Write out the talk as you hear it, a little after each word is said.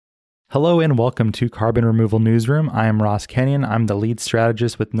Hello and welcome to Carbon Removal Newsroom. I am Ross Kenyon. I'm the lead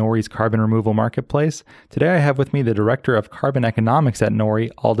strategist with Nori's Carbon Removal Marketplace. Today I have with me the Director of Carbon Economics at Nori,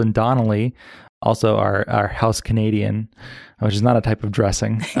 Alden Donnelly, also our house Canadian, which is not a type of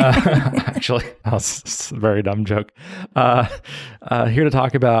dressing. Actually, that was a very dumb joke. Here to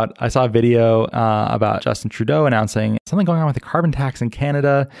talk about, I saw a video about Justin Trudeau announcing something going on with the carbon tax in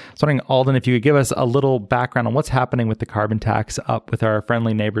Canada. I was wondering, Alden, if you could give us a little background on what's happening with the carbon tax up with our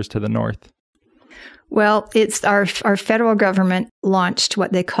friendly neighbors to the north. Well, it's our federal government launched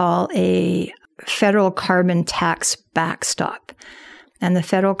what they call a federal carbon tax backstop. And the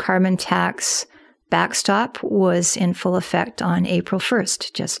federal carbon tax backstop was in full effect on April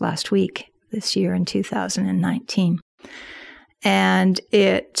 1st, just last week, this year in 2019. And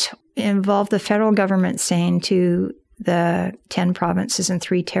it involved the federal government saying to the 10 provinces and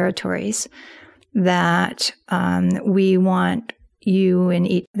 3 territories that we want you and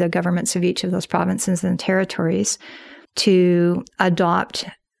the governments of each of those provinces and territories to adopt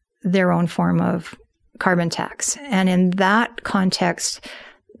their own form of carbon tax. And in that context,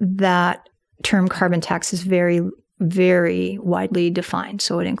 that term carbon tax is very, very widely defined.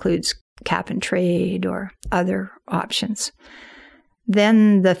 So it includes cap and trade or other options.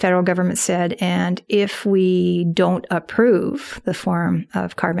 Then the federal government said, and if we don't approve the form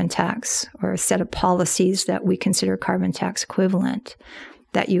of carbon tax or a set of policies that we consider carbon tax equivalent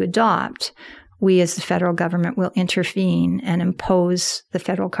that you adopt, we as the federal government will intervene and impose the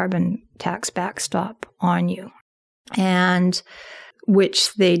federal carbon tax backstop on you. And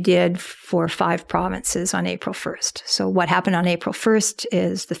which they did for 5 provinces on April 1st. So what happened on April 1st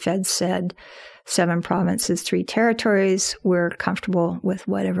is the Fed said 7 provinces, 3 territories, we're comfortable with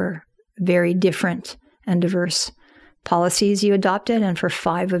whatever very different and diverse policies you adopted, and for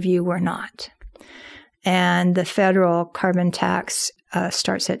 5 of you, we're not. And the federal carbon tax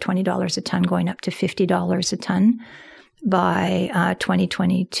starts at $20 a ton, going up to $50 a ton by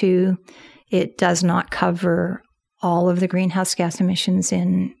 2022. It does not cover all of the greenhouse gas emissions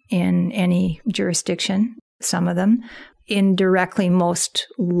in any jurisdiction, some of them. Indirectly, most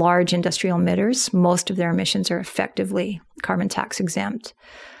large industrial emitters, most of their emissions are effectively carbon tax exempt.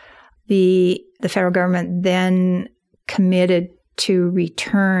 The federal government then committed to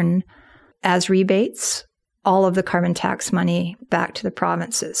return as rebates all of the carbon tax money back to the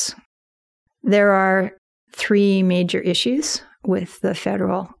provinces. There are 3 major issues with the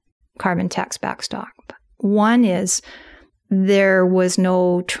federal carbon tax backstop. One is there was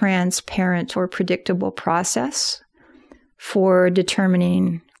no transparent or predictable process for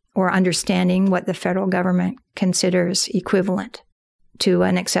determining or understanding what the federal government considers equivalent to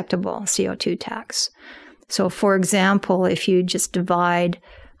an acceptable CO2 tax. So, for example, if you just divide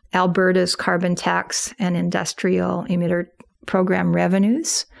Alberta's carbon tax and industrial emitter program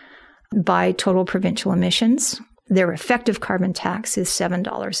revenues by total provincial emissions, their effective carbon tax is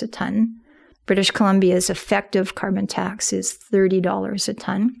 $7 a ton. British Columbia's effective carbon tax is $30 a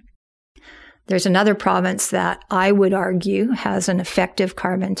ton. There's another province that I would argue has an effective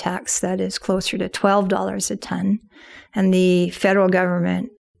carbon tax that is closer to $12 a ton. And the federal government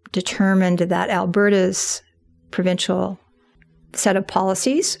determined that Alberta's provincial set of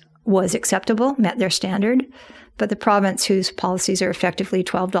policies was acceptable, met their standard, but the province whose policies are effectively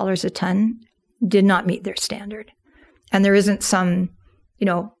 $12 a ton did not meet their standard. And there isn't some,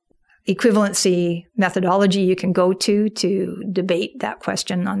 equivalency methodology you can go to debate that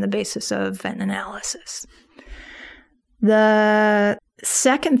question on the basis of an analysis. The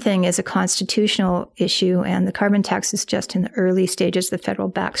second thing is a constitutional issue, and the carbon tax is just in the early stages of the federal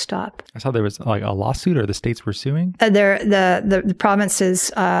backstop. I saw there was like a lawsuit, or the states were suing? The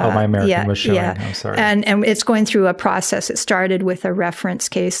provinces. My American was showing. Yeah. I'm sorry. And it's going through a process. It started with a reference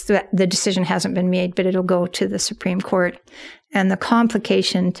case. The decision hasn't been made, but it'll go to the Supreme Court. And the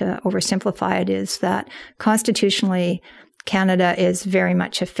complication, to oversimplify it, is that constitutionally, Canada is very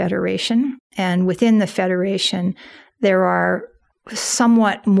much a federation. And within the federation, there are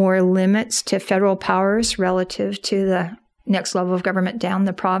somewhat more limits to federal powers relative to the next level of government down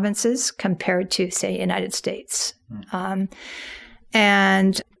the provinces compared to, say, United States.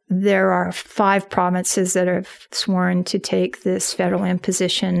 And there are 5 provinces that have sworn to take this federal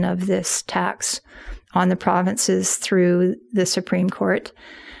imposition of this tax on the provinces through the Supreme Court.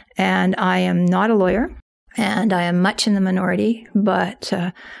 And I am not a lawyer, and I am much in the minority, but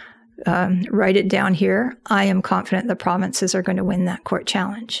write it down here. I am confident the provinces are going to win that court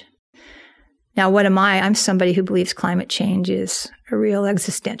challenge. Now, what am I? I'm somebody who believes climate change is a real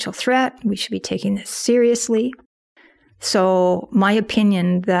existential threat. We should be taking this seriously. So my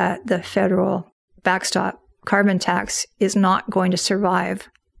opinion that the federal backstop carbon tax is not going to survive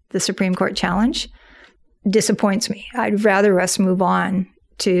the Supreme Court challenge disappoints me. I'd rather us move on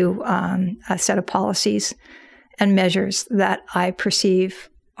to a set of policies and measures that I perceive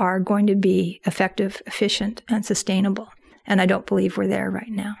are going to be effective, efficient, and sustainable. And I don't believe we're there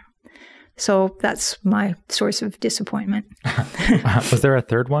right now. So that's my source of disappointment. Was there a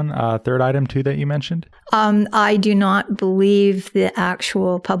third one, third item too that you mentioned? I do not believe the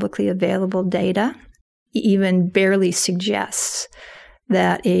actual publicly available data even barely suggests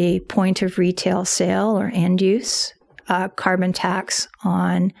that a point of retail sale or end use carbon tax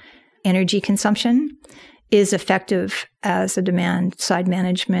on energy consumption is effective as a demand side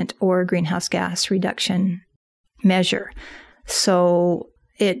management or greenhouse gas reduction measure. So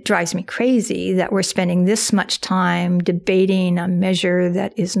it drives me crazy that we're spending this much time debating a measure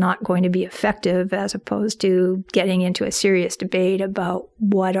that is not going to be effective, as opposed to getting into a serious debate about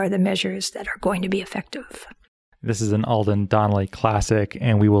what are the measures that are going to be effective. This is an Alden Donnelly classic,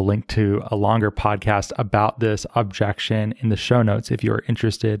 and we will link to a longer podcast about this objection in the show notes if you're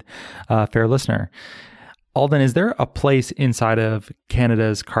interested, fair listener. Alden, is there a place inside of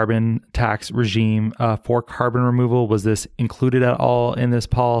Canada's carbon tax regime for carbon removal? Was this included at all in this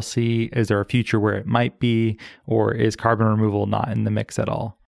policy? Is there a future where it might be, or is carbon removal not in the mix at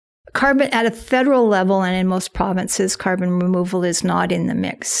all? Carbon at a federal level and in most provinces, carbon removal is not in the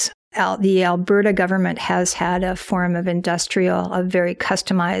mix. The Alberta government has had a very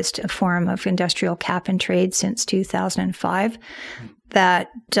customized form of industrial cap and trade since 2005 that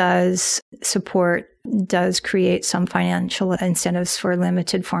does create some financial incentives for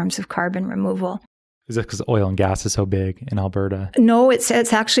limited forms of carbon removal. Is it because oil and gas is so big in Alberta? No, it's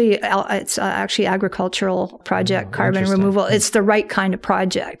actually agricultural project carbon removal. It's the right kind of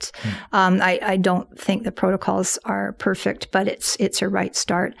project. I don't think the protocols are perfect, but it's a right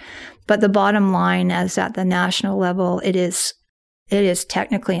start. But the bottom line is at the national level, it is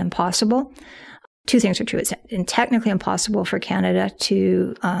technically impossible. Two things are true. It's technically impossible for Canada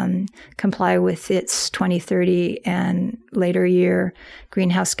to comply with its 2030 and later year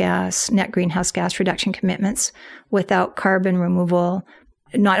net greenhouse gas reduction commitments without carbon removal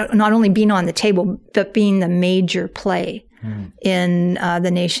not only being on the table, but being the major play in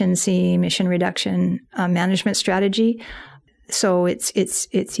the nation's emission reduction management strategy. So it's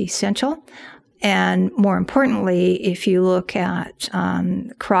essential. And more importantly, if you look at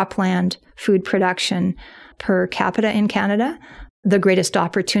cropland food production per capita in Canada, the greatest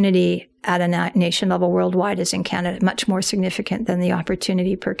opportunity at a nation level worldwide is in Canada, much more significant than the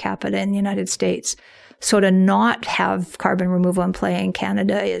opportunity per capita in the United States. So to not have carbon removal in play in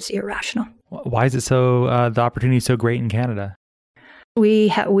Canada is irrational. Why is it the opportunity is so great in Canada? We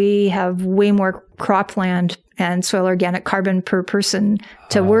have way more cropland and soil organic carbon per person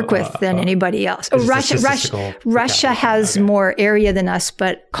to work with than anybody else. Russia has more area than us,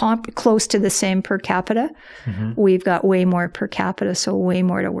 but close to the same per capita. Mm-hmm. We've got way more per capita, so way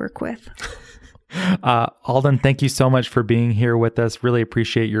more to work with. Alden, thank you so much for being here with us. Really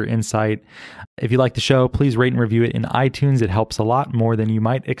appreciate your insight. If you like the show, please rate and review it in iTunes. It helps a lot more than you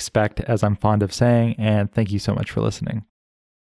might expect, as I'm fond of saying. And thank you so much for listening.